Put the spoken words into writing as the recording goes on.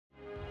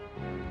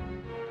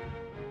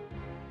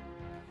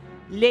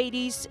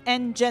Ladies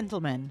and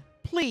gentlemen,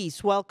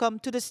 please welcome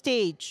to the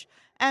stage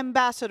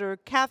Ambassador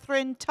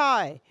Katherine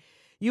Tai,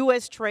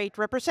 U.S. Trade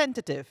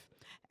Representative,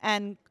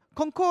 and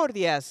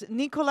Concordia's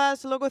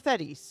Nicolas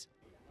Logotheris.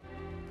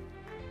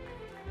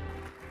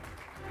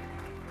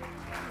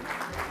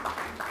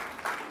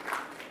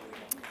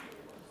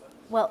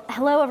 Well,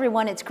 hello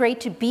everyone. It's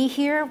great to be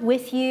here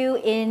with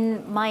you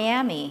in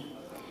Miami.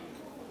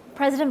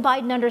 President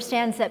Biden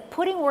understands that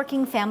putting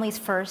working families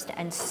first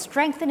and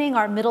strengthening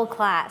our middle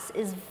class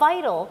is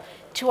vital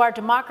to our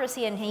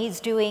democracy, and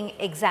he's doing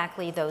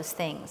exactly those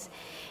things.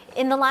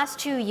 In the last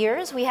 2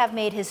 years, we have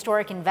made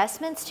historic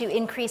investments to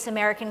increase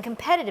American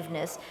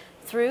competitiveness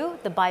through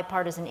the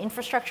Bipartisan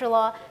Infrastructure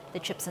Law, the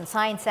CHIPS and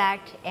Science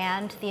Act,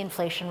 and the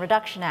Inflation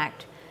Reduction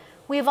Act.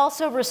 We have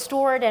also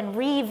restored and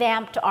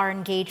revamped our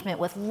engagement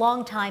with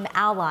longtime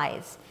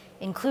allies,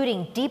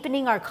 including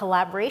deepening our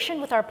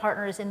collaboration with our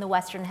partners in the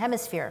Western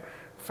Hemisphere,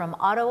 from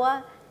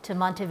Ottawa to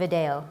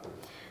Montevideo.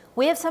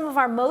 We have some of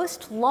our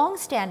most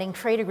long-standing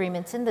trade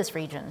agreements in this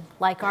region,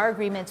 like our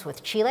agreements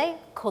with Chile,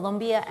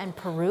 Colombia, and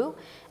Peru,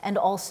 and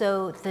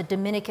also the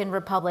Dominican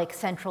Republic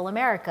Central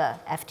America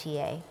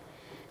FTA.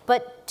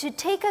 But to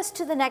take us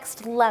to the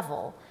next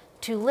level,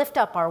 to lift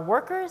up our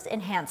workers,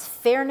 enhance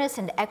fairness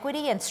and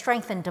equity, and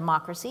strengthen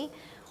democracy,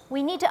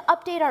 we need to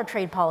update our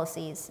trade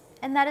policies,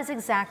 and that is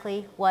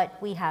exactly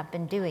what we have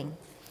been doing.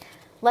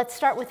 Let's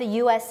start with the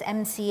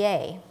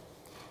USMCA,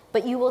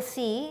 but you will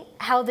see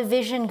how the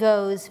vision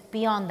goes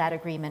beyond that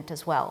agreement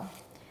as well.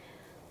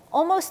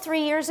 Almost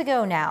 3 years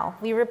ago now,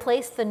 we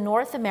replaced the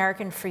North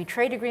American Free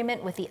Trade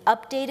Agreement with the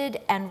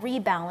updated and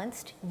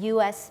rebalanced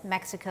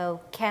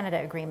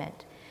US-Mexico-Canada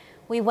Agreement.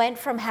 We went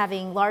from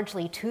having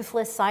largely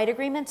toothless side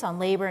agreements on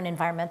labor and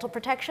environmental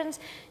protections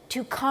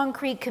to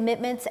concrete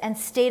commitments and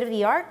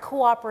state-of-the-art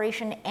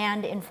cooperation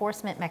and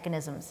enforcement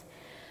mechanisms.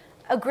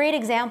 A great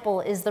example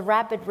is the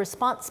Rapid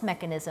Response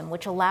Mechanism,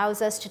 which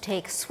allows us to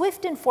take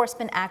swift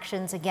enforcement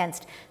actions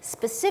against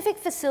specific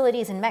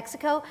facilities in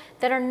Mexico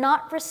that are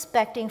not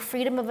respecting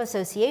freedom of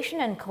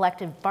association and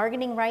collective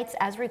bargaining rights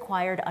as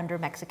required under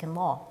Mexican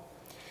law.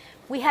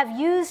 We have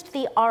used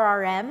the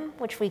RRM,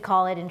 which we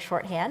call it in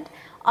shorthand,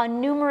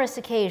 on numerous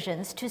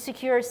occasions to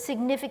secure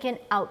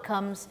significant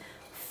outcomes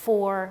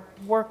for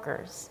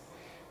workers.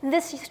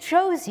 This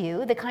shows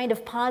you the kind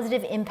of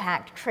positive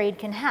impact trade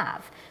can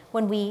have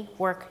when we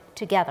work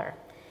together.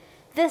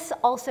 This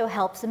also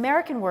helps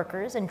American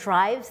workers and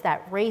drives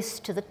that race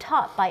to the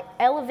top by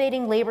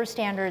elevating labor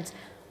standards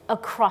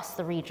across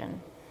the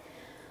region.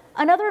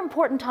 Another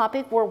important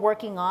topic we're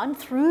working on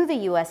through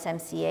the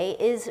USMCA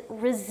is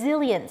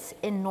resilience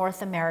in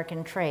North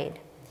American trade.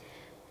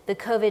 The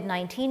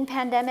COVID-19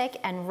 pandemic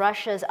and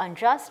Russia's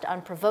unjust,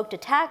 unprovoked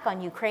attack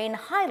on Ukraine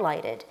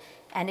highlighted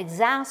and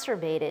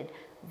exacerbated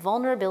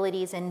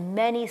vulnerabilities in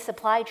many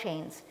supply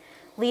chains,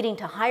 leading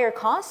to higher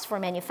costs for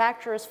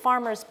manufacturers,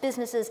 farmers,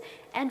 businesses,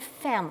 and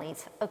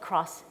families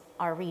across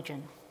our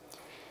region.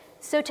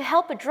 So to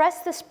help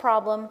address this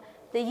problem,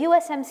 the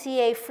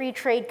USMCA Free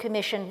Trade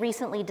Commission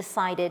recently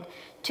decided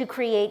to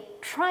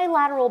create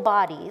trilateral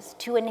bodies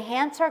to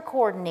enhance our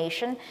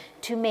coordination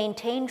to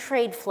maintain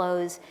trade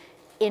flows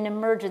in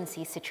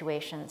emergency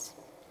situations.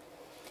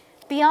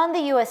 Beyond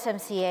the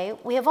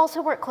USMCA, we have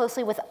also worked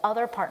closely with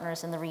other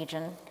partners in the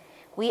region.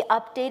 We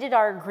updated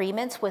our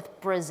agreements with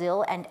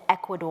Brazil and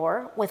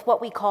Ecuador with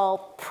what we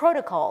call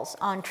protocols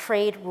on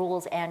trade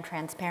rules and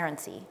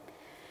transparency.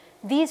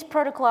 These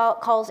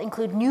protocols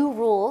include new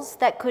rules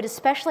that could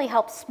especially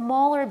help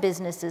smaller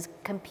businesses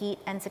compete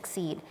and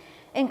succeed,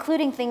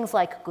 including things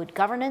like good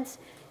governance,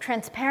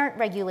 transparent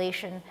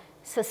regulation,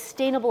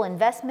 sustainable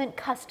investment,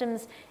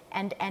 customs,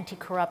 and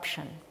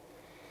anti-corruption.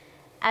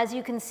 As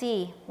you can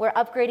see, we're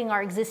upgrading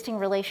our existing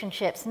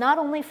relationships not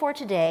only for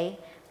today,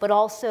 but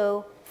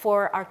also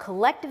for our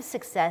collective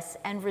success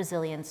and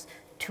resilience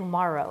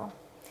tomorrow.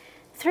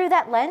 Through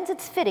that lens,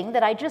 it's fitting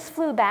that I just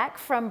flew back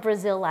from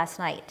Brazil last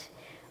night.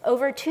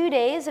 Over 2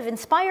 days of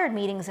inspired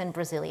meetings in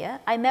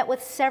Brasilia, I met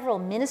with several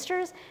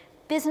ministers,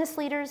 business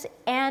leaders,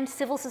 and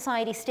civil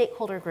society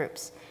stakeholder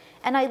groups.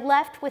 And I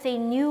left with a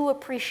new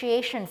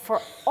appreciation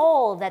for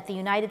all that the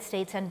United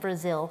States and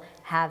Brazil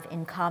have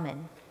in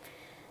common.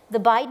 The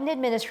Biden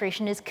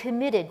administration is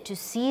committed to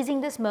seizing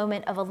this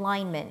moment of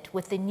alignment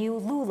with the new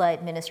Lula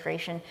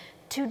administration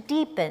to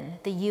deepen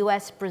the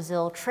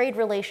U.S.-Brazil trade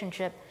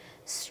relationship,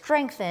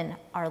 strengthen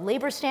our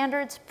labor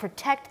standards,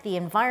 protect the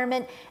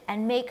environment,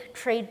 and make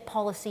trade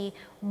policy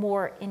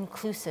more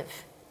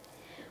inclusive.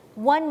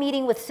 One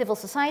meeting with civil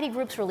society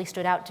groups really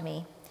stood out to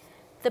me.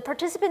 The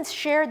participants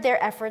shared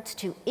their efforts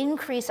to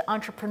increase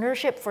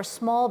entrepreneurship for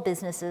small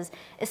businesses,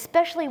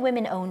 especially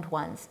women-owned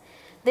ones.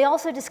 They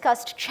also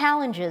discussed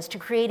challenges to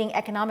creating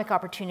economic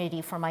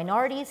opportunity for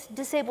minorities,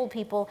 disabled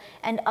people,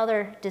 and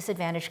other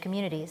disadvantaged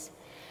communities.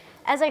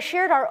 As I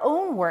shared our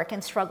own work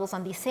and struggles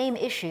on these same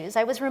issues,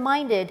 I was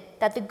reminded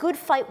that the good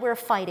fight we're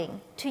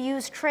fighting to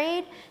use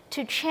trade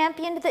to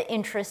champion the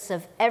interests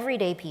of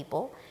everyday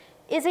people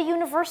is a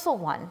universal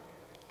one,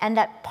 and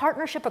that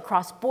partnership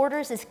across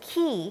borders is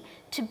key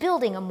to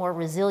building a more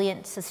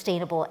resilient,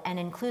 sustainable, and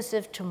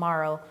inclusive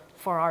tomorrow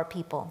for our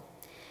people.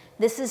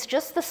 This is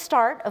just the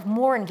start of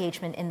more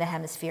engagement in the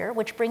hemisphere,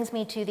 which brings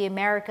me to the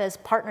Americas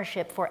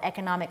Partnership for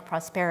Economic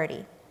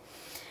Prosperity.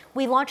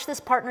 We launched this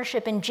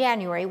partnership in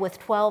January with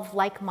 12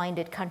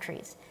 like-minded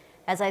countries.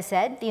 As I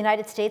said, the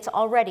United States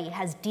already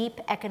has deep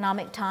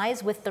economic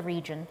ties with the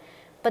region,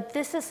 but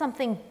this is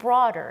something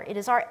broader. It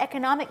is our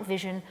economic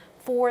vision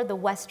for the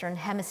Western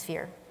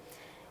Hemisphere.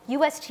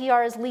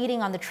 USTR is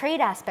leading on the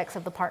trade aspects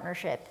of the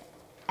partnership,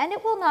 and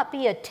it will not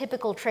be a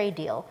typical trade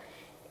deal.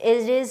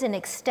 It is an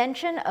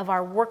extension of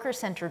our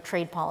worker-centered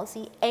trade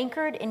policy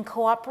anchored in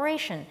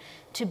cooperation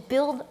to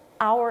build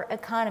our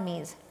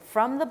economies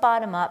from the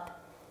bottom up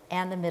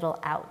and the middle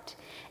out.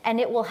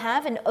 And it will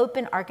have an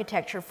open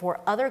architecture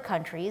for other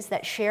countries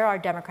that share our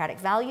democratic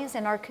values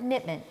and our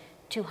commitment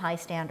to high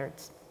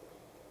standards.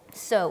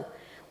 So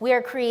we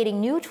are creating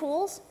new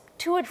tools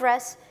to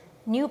address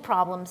new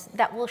problems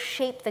that will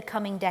shape the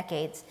coming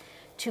decades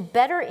to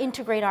better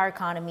integrate our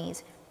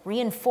economies,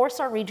 reinforce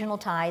our regional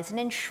ties, and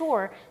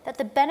ensure that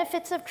the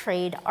benefits of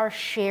trade are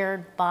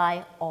shared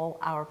by all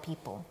our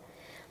people.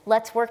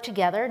 Let's work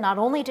together not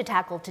only to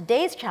tackle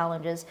today's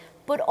challenges,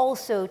 but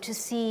also to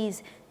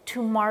seize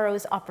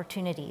tomorrow's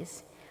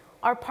opportunities.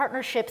 Our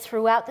partnership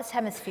throughout this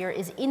hemisphere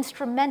is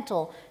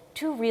instrumental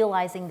to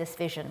realizing this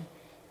vision.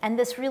 And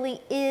this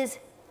really is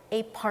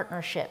a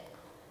partnership.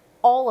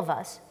 All of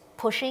us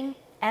pushing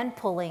and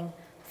pulling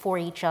for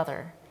each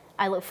other.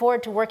 I look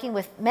forward to working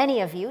with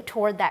many of you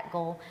toward that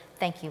goal.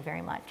 Thank you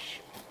very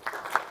much.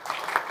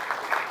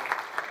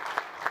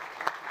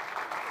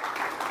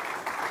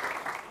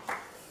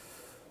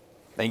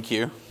 Thank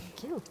you.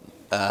 Thank you.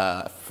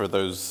 For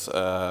those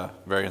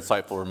very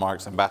insightful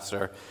remarks,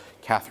 Ambassador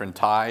Katherine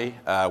Tai,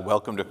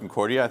 welcome to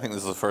Concordia. I think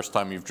this is the first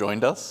time you've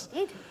joined us.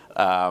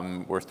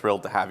 Indeed. We're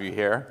thrilled to have you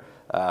here,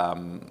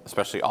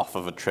 especially off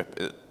of a trip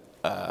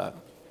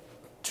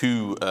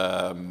to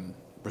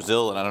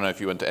Brazil, and I don't know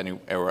if you went to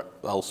anywhere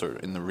else or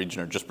in the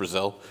region or just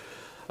Brazil.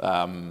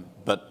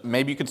 But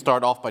maybe you could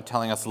start off by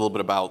telling us a little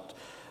bit about,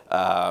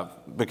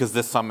 because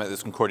this summit,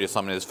 this Concordia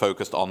Summit, is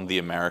focused on the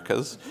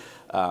Americas,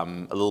 a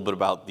little bit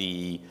about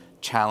the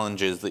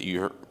challenges that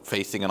you're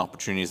facing and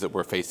opportunities that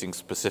we're facing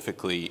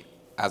specifically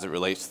as it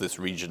relates to this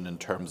region in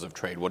terms of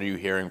trade. What are you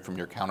hearing from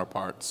your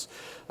counterparts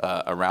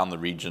around the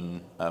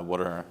region?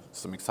 What are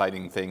some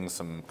exciting things,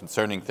 some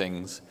concerning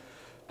things?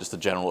 Just a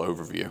general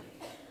overview.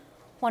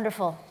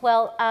 Wonderful.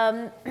 Well,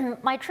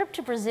 my trip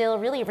to Brazil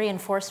really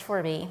reinforced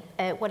for me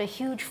what a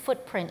huge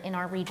footprint in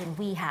our region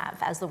we have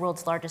as the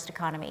world's largest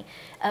economy.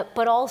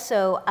 But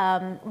also,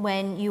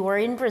 when you are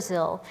in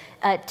Brazil,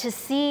 to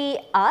see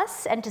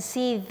us and to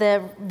see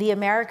the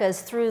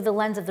Americas through the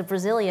lens of the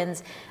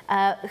Brazilians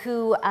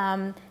who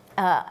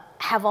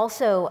have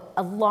also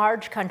a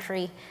large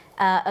country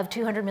of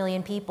 200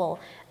 million people,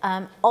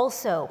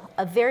 also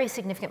a very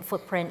significant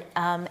footprint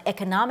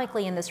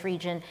economically in this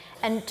region,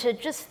 and to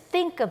just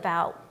think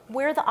about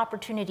where the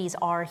opportunities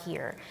are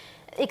here.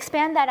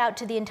 Expand that out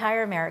to the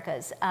entire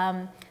Americas.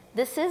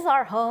 This is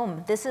our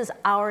home, this is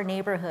our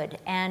neighborhood,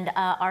 and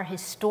our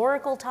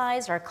historical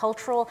ties, our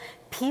cultural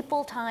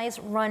people ties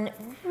run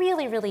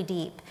really, really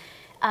deep.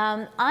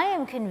 I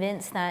am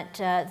convinced that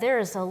there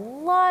is a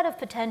lot of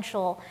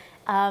potential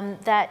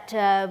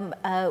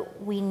that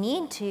we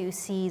need to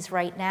seize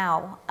right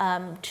now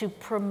to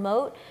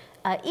promote,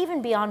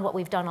 even beyond what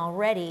we've done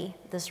already,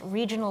 this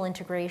regional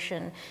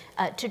integration,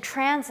 to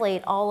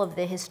translate all of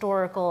the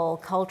historical,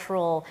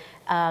 cultural,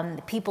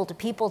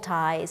 people-to-people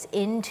ties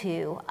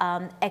into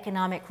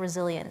economic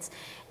resilience.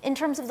 In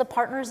terms of the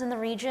partners in the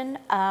region,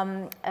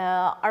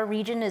 our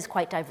region is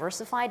quite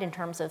diversified in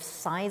terms of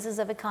sizes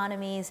of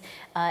economies,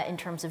 in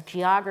terms of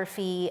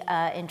geography,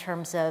 in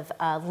terms of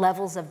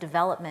levels of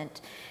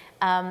development.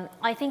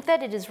 I think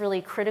that it is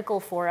really critical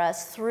for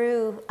us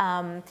through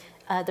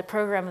the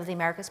program of the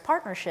Americas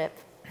Partnership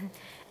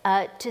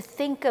to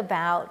think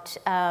about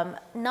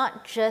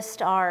not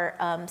just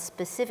our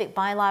specific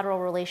bilateral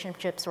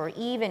relationships or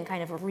even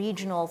kind of a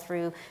regional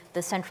through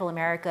the Central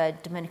America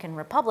Dominican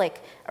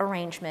Republic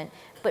arrangement,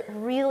 but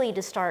really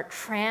to start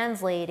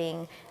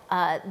translating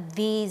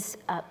these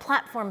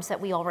platforms that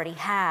we already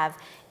have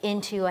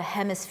into a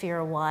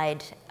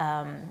hemisphere-wide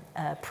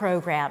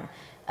program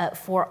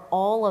for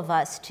all of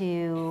us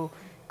to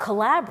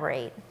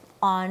collaborate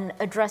on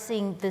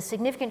addressing the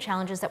significant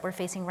challenges that we're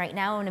facing right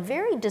now in a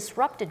very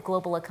disrupted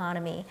global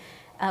economy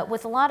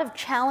with a lot of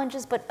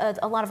challenges, but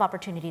a lot of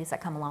opportunities that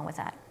come along with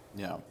that.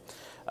 Yeah.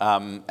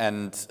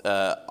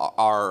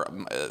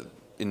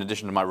 In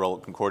addition to my role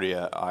at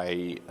Concordia,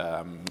 I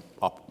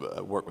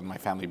work with my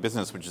family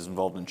business, which is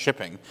involved in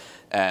shipping.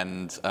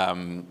 And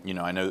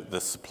I know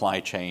the supply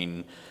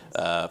chain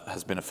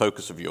has been a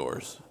focus of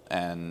yours.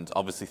 And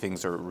obviously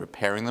things are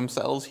repairing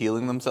themselves,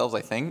 healing themselves,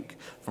 I think,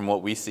 from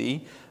what we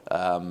see.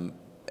 And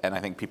I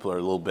think people are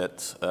a little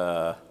bit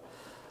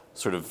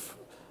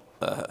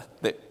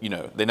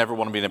they never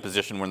want to be in a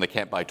position when they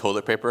can't buy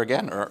toilet paper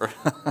again, or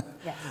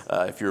Yes.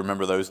 If you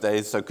remember those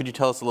days. So could you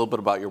tell us a little bit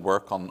about your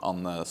work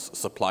on the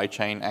supply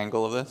chain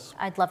angle of this?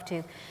 I'd love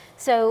to.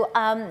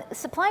 So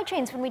supply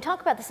chains, when we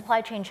talk about the supply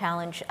chain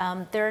challenge,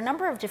 there are a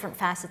number of different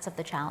facets of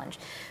the challenge.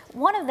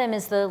 One of them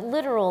is the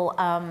literal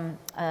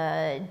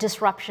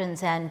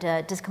disruptions and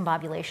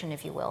discombobulation,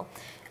 if you will.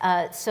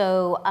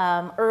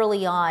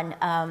 Early on,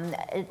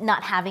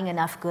 not having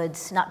enough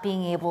goods, not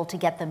being able to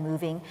get them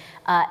moving,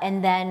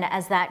 and then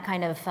as that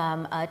kind of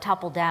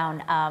toppled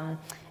down,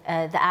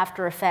 the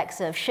after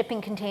effects of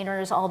shipping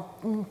containers all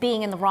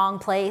being in the wrong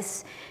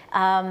place,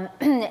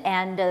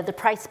 and the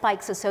price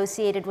spikes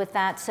associated with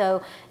that.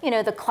 So,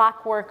 the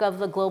clockwork of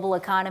the global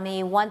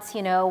economy, once,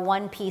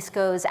 one piece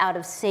goes out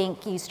of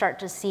sync, you start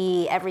to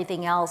see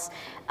everything else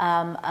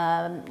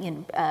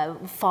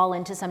fall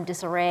into some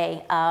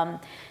disarray.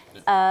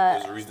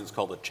 There's a reason it's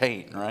called a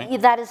chain,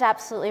 right? That is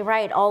absolutely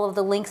right. All of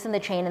the links in the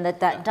chain and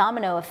that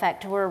domino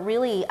effect were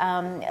really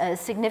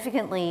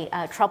significantly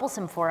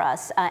troublesome for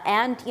us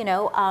and,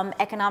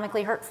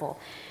 economically hurtful.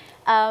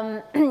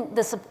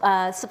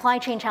 The supply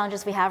chain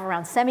challenges we have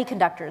around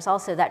semiconductors,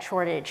 also that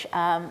shortage,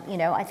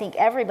 I think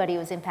everybody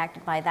was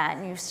impacted by that,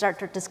 and you start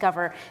to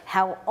discover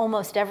how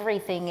almost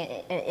everything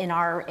in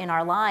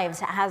our lives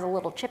has a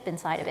little chip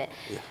inside of it.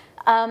 Yeah.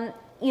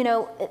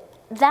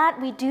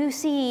 That we do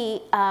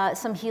see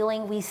some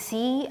healing. We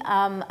see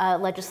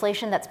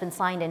legislation that's been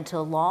signed into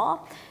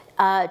law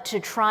to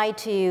try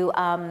to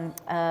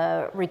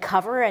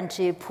recover and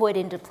to put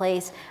into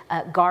place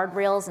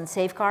guardrails and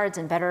safeguards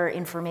and better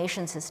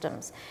information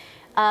systems.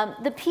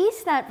 The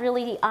piece that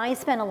really I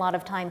spend a lot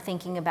of time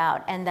thinking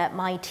about, and that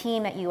my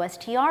team at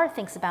USTR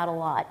thinks about a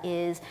lot,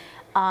 is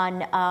on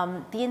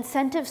the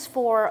incentives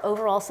for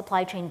overall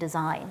supply chain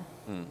design.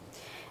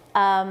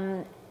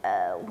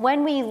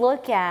 When we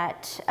look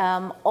at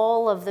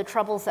all of the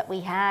troubles that we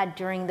had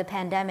during the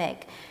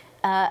pandemic,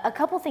 a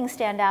couple things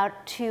stand out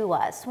to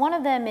us. One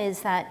of them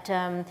is that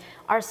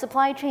our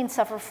supply chains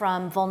suffer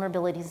from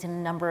vulnerabilities in a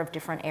number of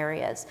different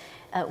areas.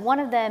 One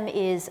of them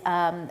is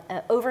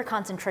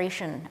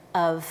over-concentration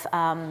of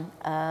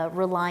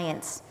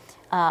reliance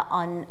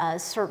on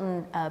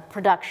certain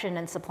production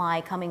and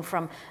supply coming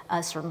from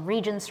certain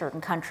regions,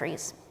 certain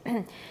countries.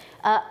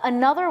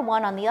 Another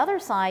one on the other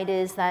side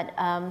is that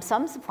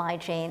some supply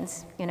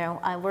chains,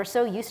 we're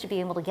so used to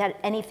being able to get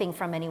anything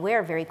from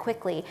anywhere very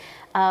quickly,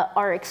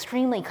 are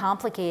extremely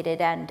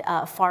complicated and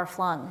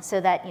far-flung,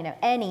 so that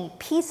any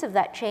piece of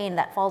that chain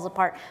that falls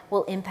apart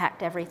will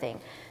impact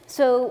everything.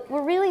 So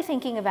we're really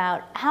thinking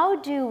about how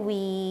do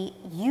we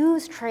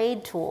use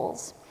trade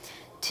tools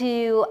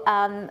to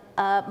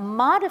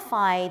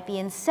modify the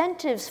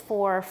incentives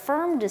for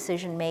firm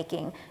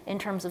decision-making in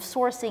terms of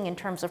sourcing, in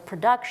terms of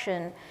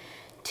production,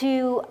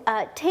 to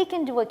take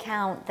into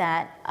account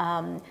that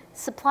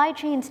supply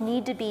chains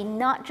need to be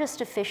not just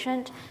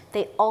efficient,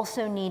 they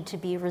also need to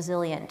be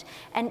resilient.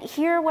 And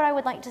here what I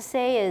would like to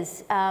say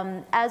is,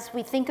 as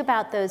we think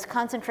about those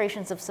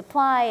concentrations of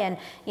supply and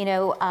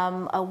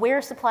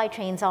where supply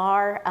chains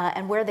are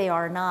and where they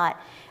are not,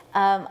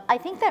 I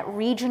think that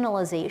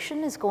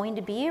regionalization is going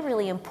to be a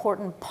really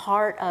important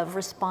part of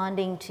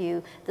responding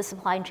to the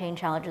supply chain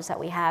challenges that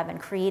we have and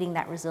creating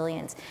that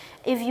resilience.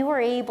 If you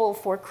are able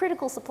for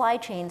critical supply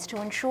chains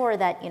to ensure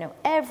that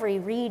every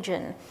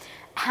region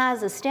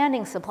has a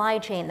standing supply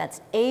chain that's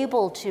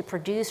able to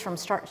produce from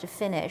start to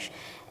finish,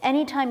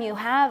 anytime you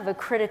have a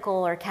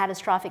critical or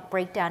catastrophic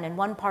breakdown in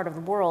one part of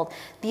the world,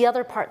 the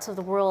other parts of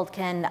the world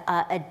can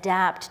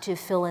adapt to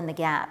fill in the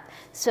gap.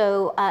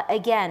 So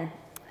again,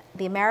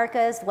 the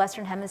Americas, the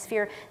Western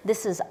Hemisphere,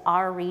 this is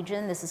our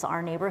region, this is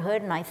our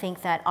neighborhood, and I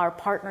think that our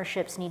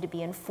partnerships need to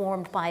be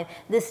informed by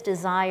this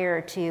desire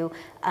to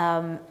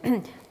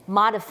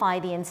modify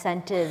the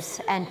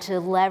incentives and to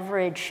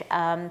leverage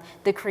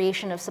the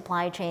creation of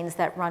supply chains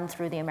that run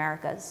through the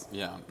Americas.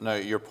 Yeah, no,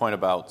 your point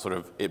about sort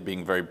of it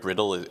being very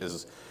brittle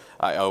is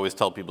I always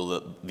tell people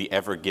that the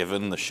Ever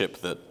Given, the ship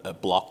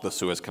that blocked the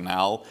Suez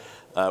Canal,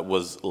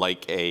 was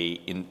like a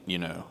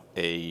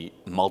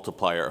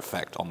multiplier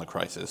effect on the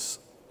crisis.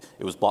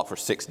 It was blocked for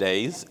 6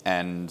 days,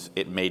 and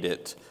it made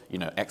it,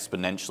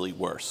 exponentially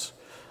worse.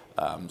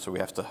 So we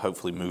have to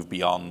hopefully move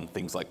beyond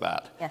things like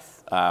that.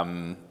 Yes.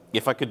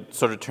 If I could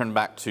sort of turn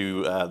back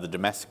to the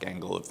domestic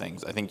angle of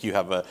things, I think you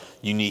have a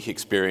unique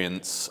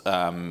experience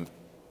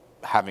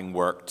having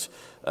worked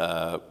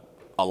a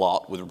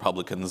lot with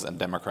Republicans and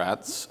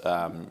Democrats.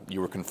 You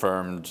were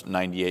confirmed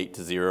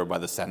 98-0 by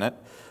the Senate.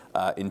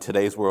 In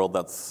today's world,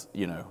 that's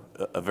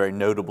a very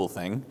notable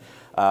thing.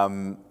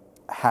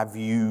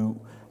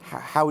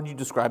 How would you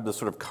describe the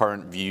sort of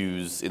current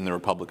views in the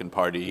Republican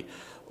Party,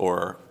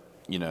 or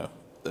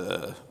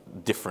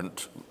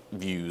different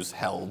views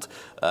held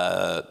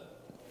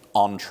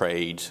on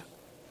trade?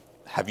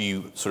 Have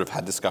you sort of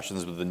had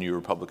discussions with the new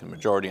Republican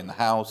majority in the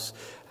House?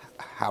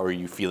 How are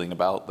you feeling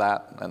about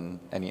that? And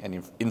any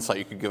insight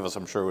you could give us,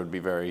 I'm sure, would be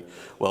very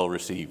well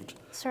received.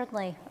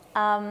 Certainly.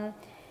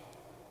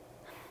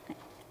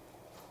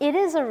 It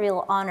is a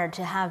real honor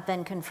to have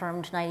been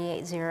confirmed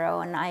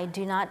 98-0, and I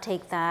do not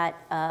take that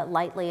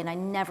lightly, and I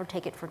never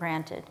take it for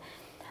granted.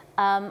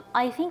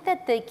 I think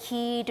that the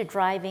key to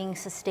driving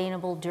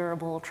sustainable,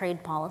 durable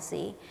trade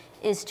policy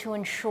is to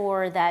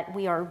ensure that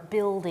we are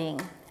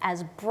building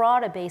as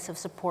broad a base of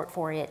support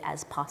for it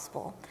as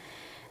possible.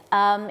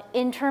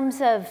 In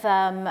terms of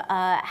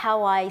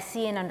how I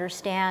see and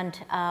understand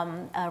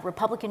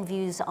Republican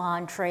views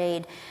on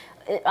trade,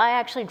 I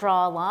actually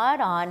draw a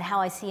lot on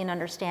how I see and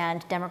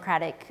understand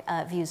Democratic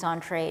views on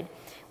trade,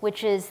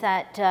 which is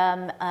that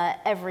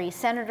every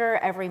senator,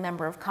 every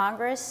member of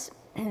Congress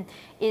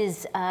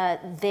is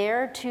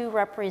there to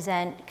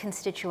represent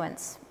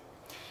constituents.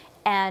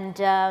 And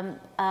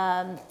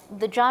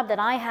the job that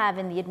I have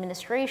in the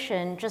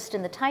administration, just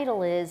in the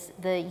title, is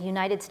the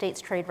United States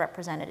Trade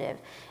Representative.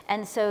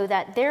 And so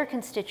that their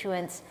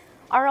constituents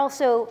are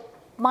also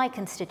my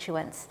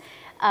constituents.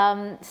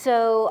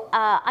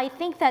 I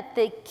think that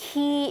the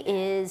key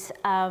is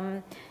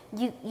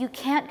you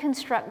can't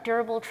construct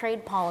durable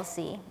trade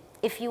policy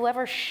if you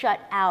ever shut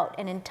out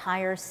an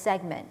entire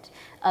segment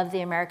of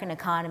the American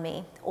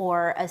economy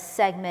or a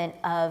segment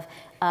of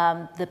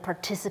the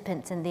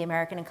participants in the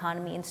American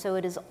economy. And so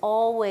it is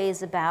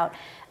always about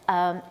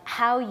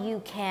how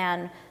you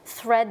can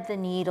thread the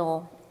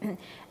needle,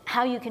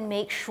 how you can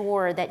make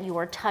sure that you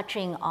are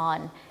touching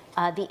on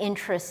the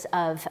interests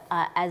of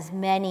as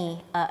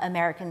many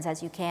Americans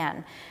as you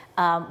can.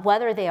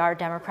 Whether they are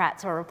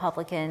Democrats or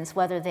Republicans,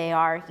 whether they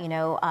are,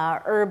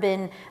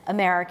 urban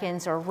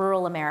Americans or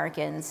rural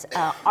Americans,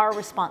 our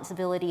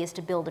responsibility is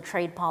to build a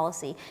trade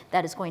policy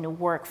that is going to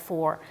work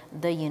for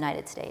the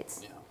United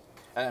States. Yeah.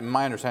 And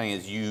my understanding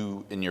is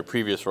you, in your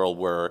previous role,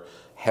 were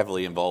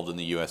heavily involved in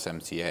the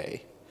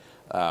USMCA,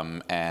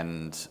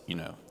 and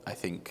I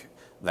think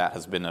that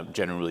has been a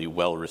generally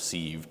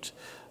well-received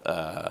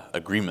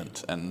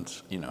agreement, and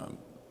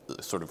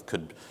sort of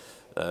could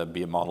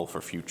be a model for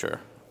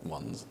future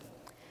ones.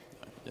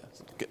 Yeah.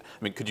 I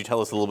mean, could you tell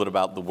us a little bit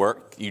about the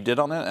work you did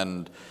on it,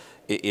 and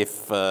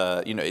if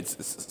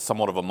it's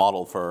somewhat of a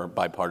model for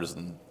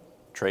bipartisan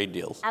trade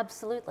deals?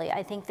 Absolutely.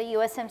 I think the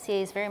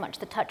USMCA is very much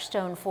the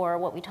touchstone for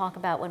what we talk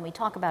about when we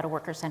talk about a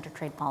worker-centered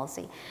trade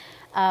policy.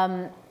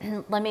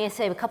 Let me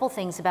say a couple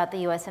things about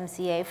the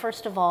USMCA.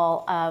 First of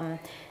all,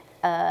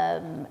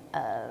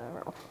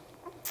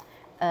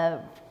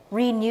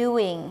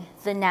 renewing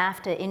the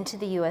NAFTA into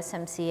the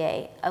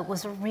USMCA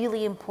was a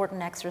really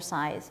important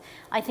exercise.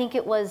 I think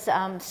it was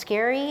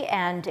scary,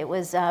 and it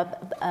was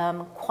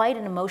quite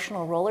an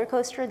emotional roller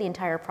coaster, the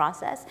entire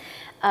process.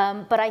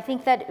 But I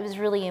think that it was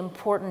really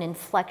important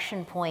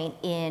inflection point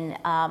in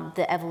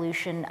the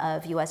evolution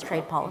of US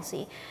trade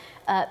policy.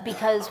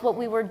 Because what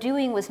we were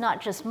doing was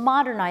not just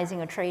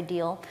modernizing a trade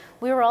deal,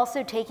 we were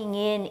also taking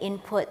in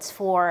inputs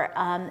for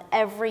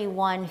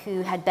everyone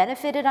who had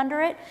benefited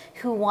under it,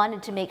 who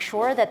wanted to make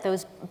sure that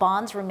those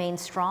bonds remained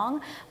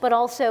strong, but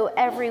also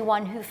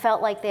everyone who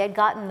felt like they had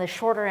gotten the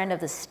shorter end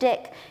of the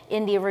stick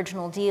in the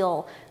original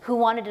deal, who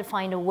wanted to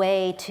find a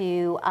way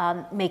to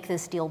make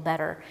this deal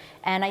better.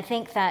 And I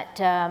think that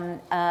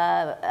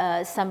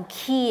some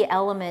key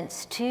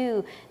elements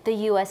to the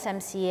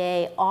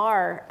USMCA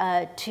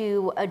are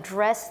to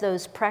address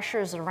those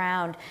pressures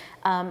around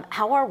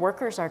how our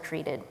workers are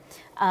treated.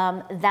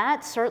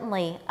 That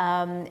certainly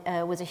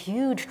was a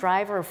huge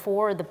driver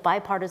for the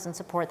bipartisan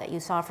support that you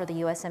saw for the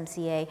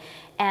USMCA.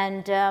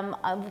 And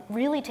I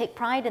really take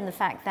pride in the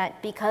fact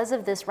that because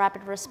of this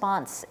rapid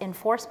response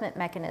enforcement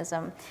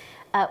mechanism,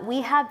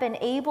 we have been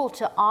able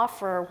to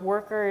offer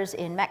workers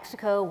in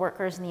Mexico,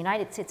 workers in the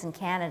United States and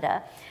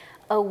Canada,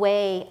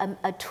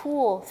 a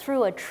tool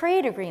through a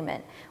trade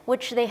agreement,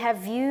 which they have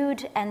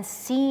viewed and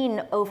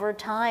seen over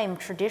time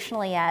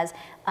traditionally as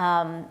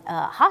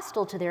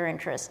hostile to their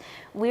interests.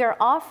 We are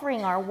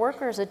offering our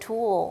workers a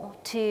tool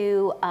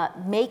to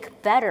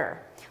make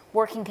better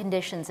working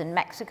conditions in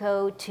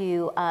Mexico,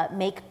 to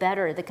make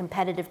better the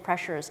competitive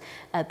pressures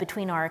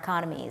between our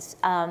economies.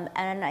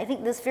 And I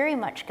think this very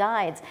much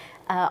guides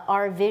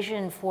our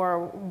vision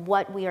for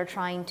what we are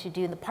trying to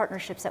do, the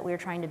partnerships that we are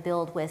trying to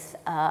build with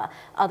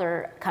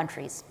other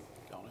countries.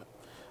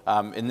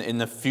 In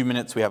the few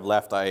minutes we have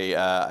left,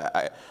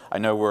 I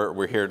know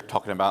we're here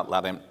talking about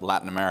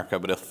Latin America,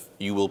 but if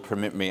you will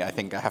permit me, I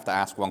think I have to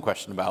ask one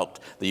question about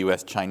the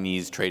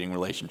U.S.-Chinese trading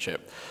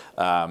relationship,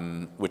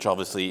 which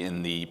obviously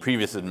in the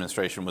previous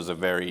administration was a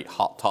very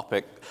hot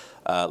topic,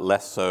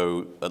 less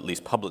so, at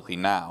least publicly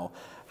now.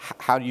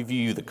 How do you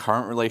view the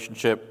current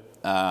relationship?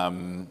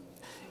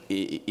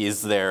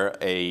 Is there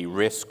a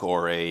risk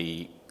or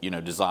a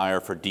desire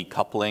for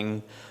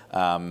decoupling?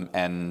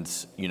 And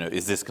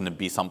is this going to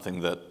be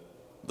something that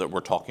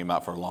we're talking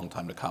about for a long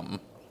time to come?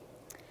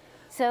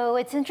 So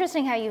it's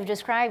interesting how you've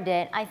described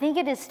it. I think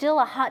it is still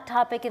a hot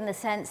topic in the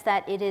sense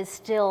that it is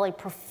still a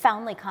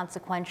profoundly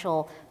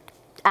consequential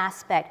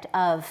aspect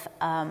of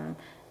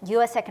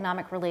U.S.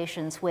 economic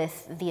relations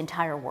with the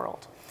entire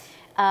world.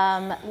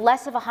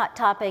 Less of a hot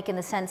topic in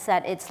the sense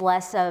that it's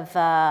less of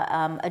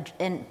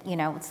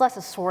it's less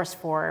a source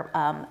for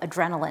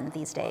adrenaline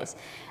these days,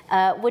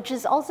 which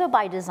is also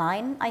by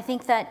design. I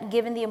think that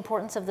given the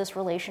importance of this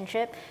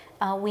relationship,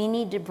 we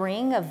need to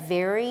bring a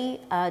very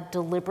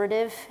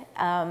deliberative,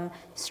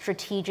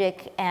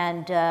 strategic,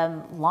 and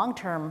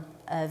long-term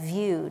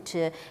view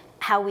to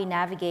how we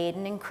navigate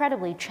an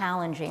incredibly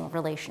challenging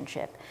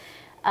relationship.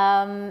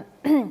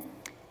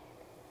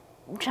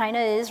 China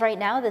is right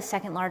now the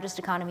second largest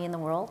economy in the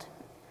world.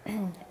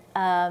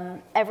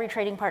 Every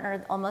trading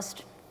partner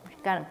almost,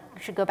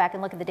 should go back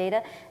and look at the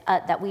data,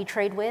 that we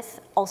trade with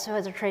also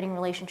has a trading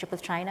relationship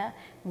with China.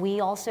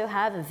 We also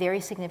have a very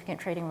significant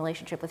trading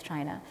relationship with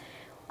China.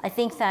 I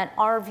think that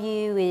our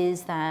view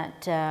is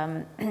that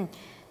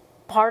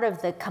part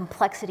of the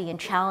complexity and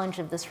challenge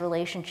of this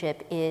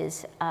relationship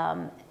is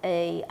a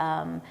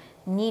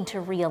need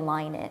to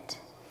realign it.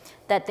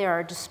 That there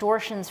are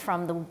distortions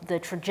from the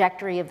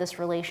trajectory of this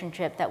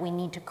relationship that we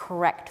need to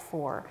correct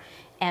for.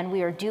 And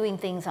we are doing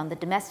things on the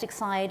domestic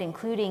side,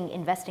 including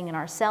investing in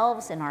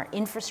ourselves, in our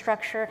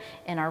infrastructure,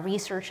 in our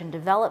research and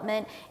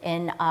development,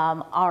 in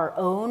our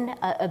own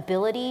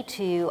ability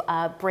to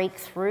break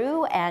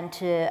through and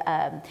to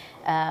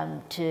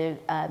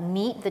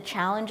meet the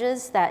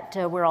challenges that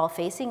we're all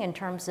facing in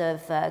terms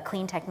of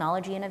clean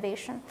technology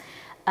innovation,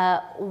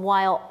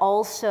 while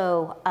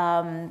also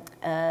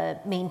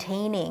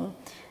maintaining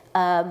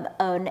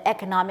an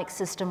economic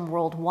system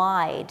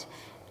worldwide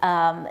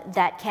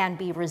that can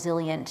be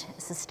resilient,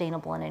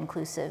 sustainable, and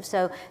inclusive.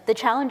 So the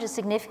challenge is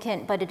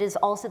significant, but it is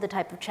also the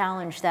type of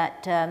challenge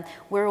that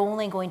we're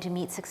only going to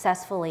meet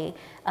successfully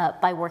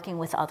by working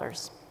with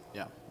others.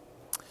 Yeah.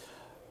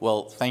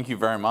 Well, thank you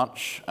very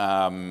much.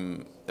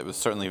 It was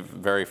certainly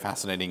very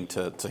fascinating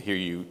to hear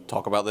you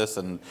talk about this.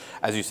 And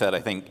as you said, I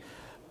think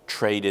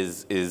trade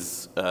is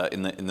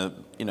in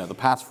the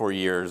past 4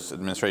 years,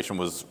 administration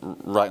was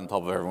right on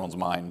top of everyone's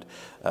mind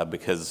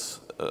because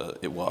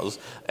it was,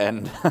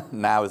 and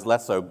now is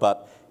less so,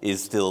 but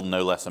is still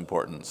no less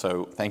important.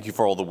 So thank you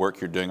for all the work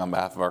you're doing on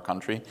behalf of our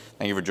country.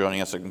 Thank you for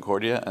joining us at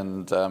Concordia,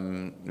 and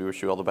we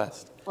wish you all the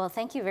best. Well,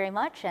 thank you very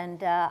much,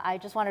 and I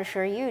just want to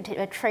assure you,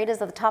 trade is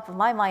at the top of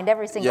my mind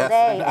every single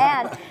day.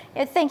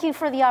 And thank you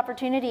for the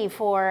opportunity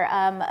for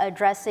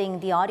addressing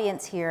the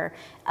audience here.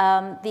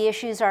 The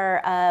issues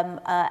are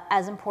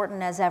as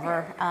important as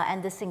ever,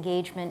 and this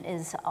engagement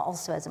is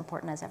also as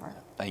important as ever.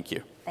 Thank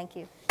you. Thank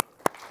you.